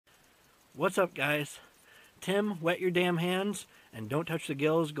What's up, guys? Tim, wet your damn hands and don't touch the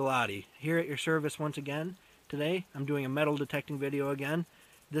gills, Galati. Here at your service once again. Today, I'm doing a metal detecting video again.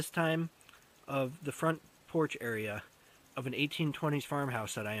 This time of the front porch area of an 1820s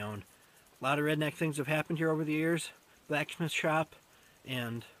farmhouse that I own. A lot of redneck things have happened here over the years. Blacksmith shop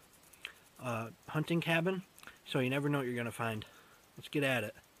and hunting cabin. So you never know what you're going to find. Let's get at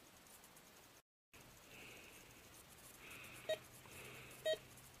it.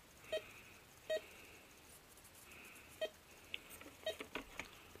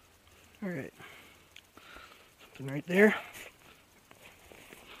 Alright, something right there.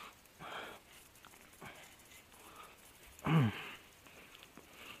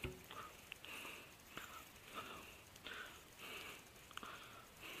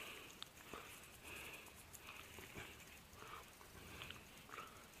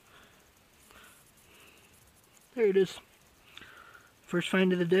 There it is. First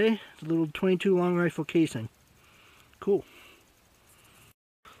find of the day, it's a little 22 long rifle casing. Cool.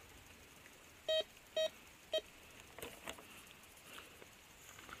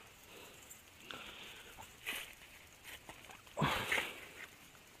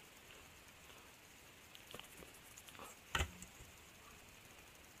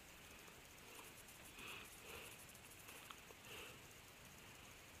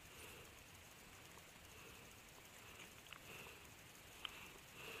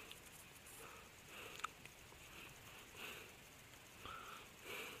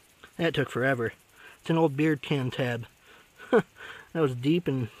 That took forever. It's an old beer can tab. That was deep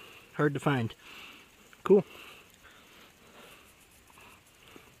and hard to find. Cool.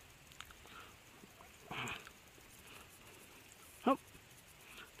 Oh,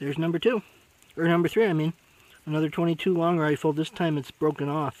 there's number 2. Or number 3, I mean. Another 22 long rifle. This time it's broken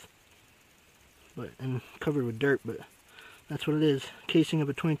off. And covered with dirt, but that's what it is. Casing of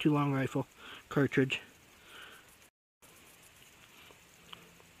a 22 long rifle cartridge.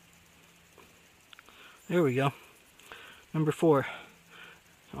 There we go. Number 4.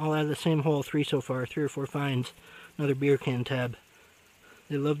 All out of the same hole. 3 so far. 3 or 4 finds. Another beer can tab.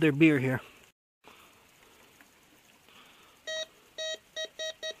 They love their beer here.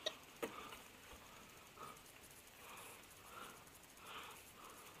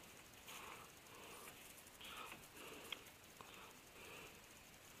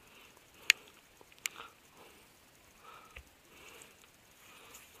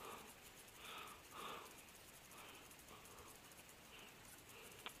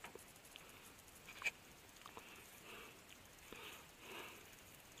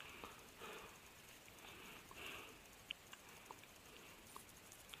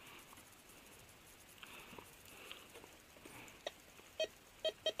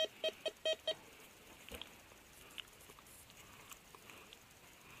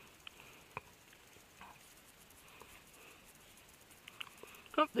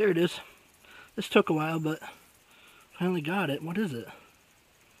 Oh, there it is. This took a while, but finally got it. What is it?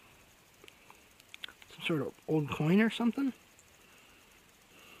 Some sort of old coin or something?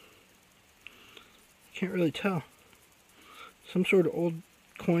 Can't really tell. Some sort of old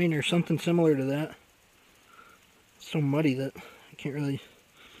coin or something similar to that. It's so muddy that I can't really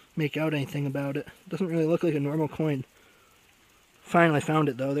make out anything about it. It doesn't really look like a normal coin. Finally found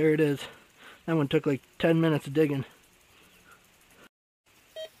it though. There it is. That one took like 10 minutes of digging.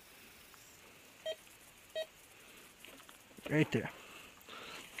 Right there.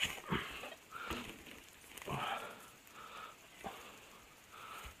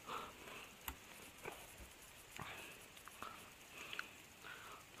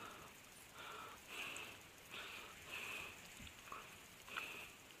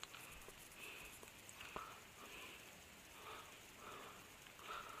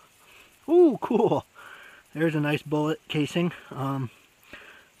 Ooh, cool. There's a nice bullet casing.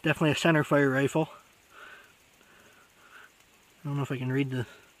 Definitely a center fire rifle. I don't know if I can read the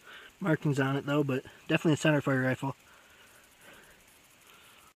markings on it though, but definitely a center fire rifle.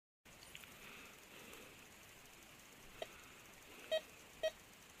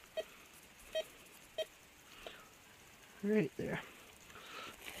 Right there.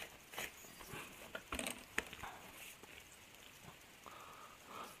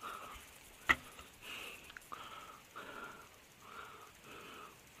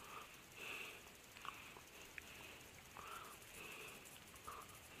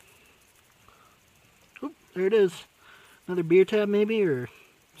 Oop, there it is. Another beer tab maybe, or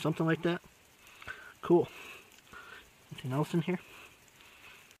something like that. Cool. Anything else in here?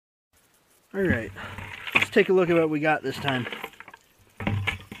 Alright, let's take a look at what we got this time.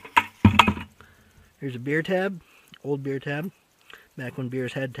 Here's a beer tab, old beer tab, back when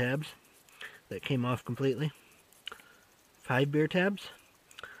beers had tabs. that came off completely. 5 beer tabs.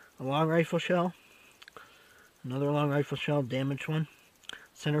 A long rifle shell. Another long rifle shell, damaged one.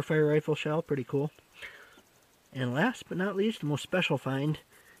 Centerfire rifle shell, pretty cool. And last but not least, the most special find,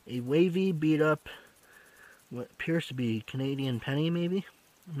 a wavy, beat up, what appears to be Canadian penny maybe?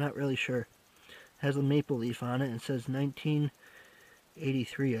 I'm not really sure. Has a maple leaf on it and says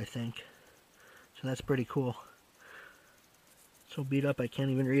 1983, I think. So that's pretty cool. So beat up I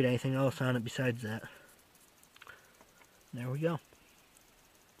can't even read anything else on it besides that. There we go.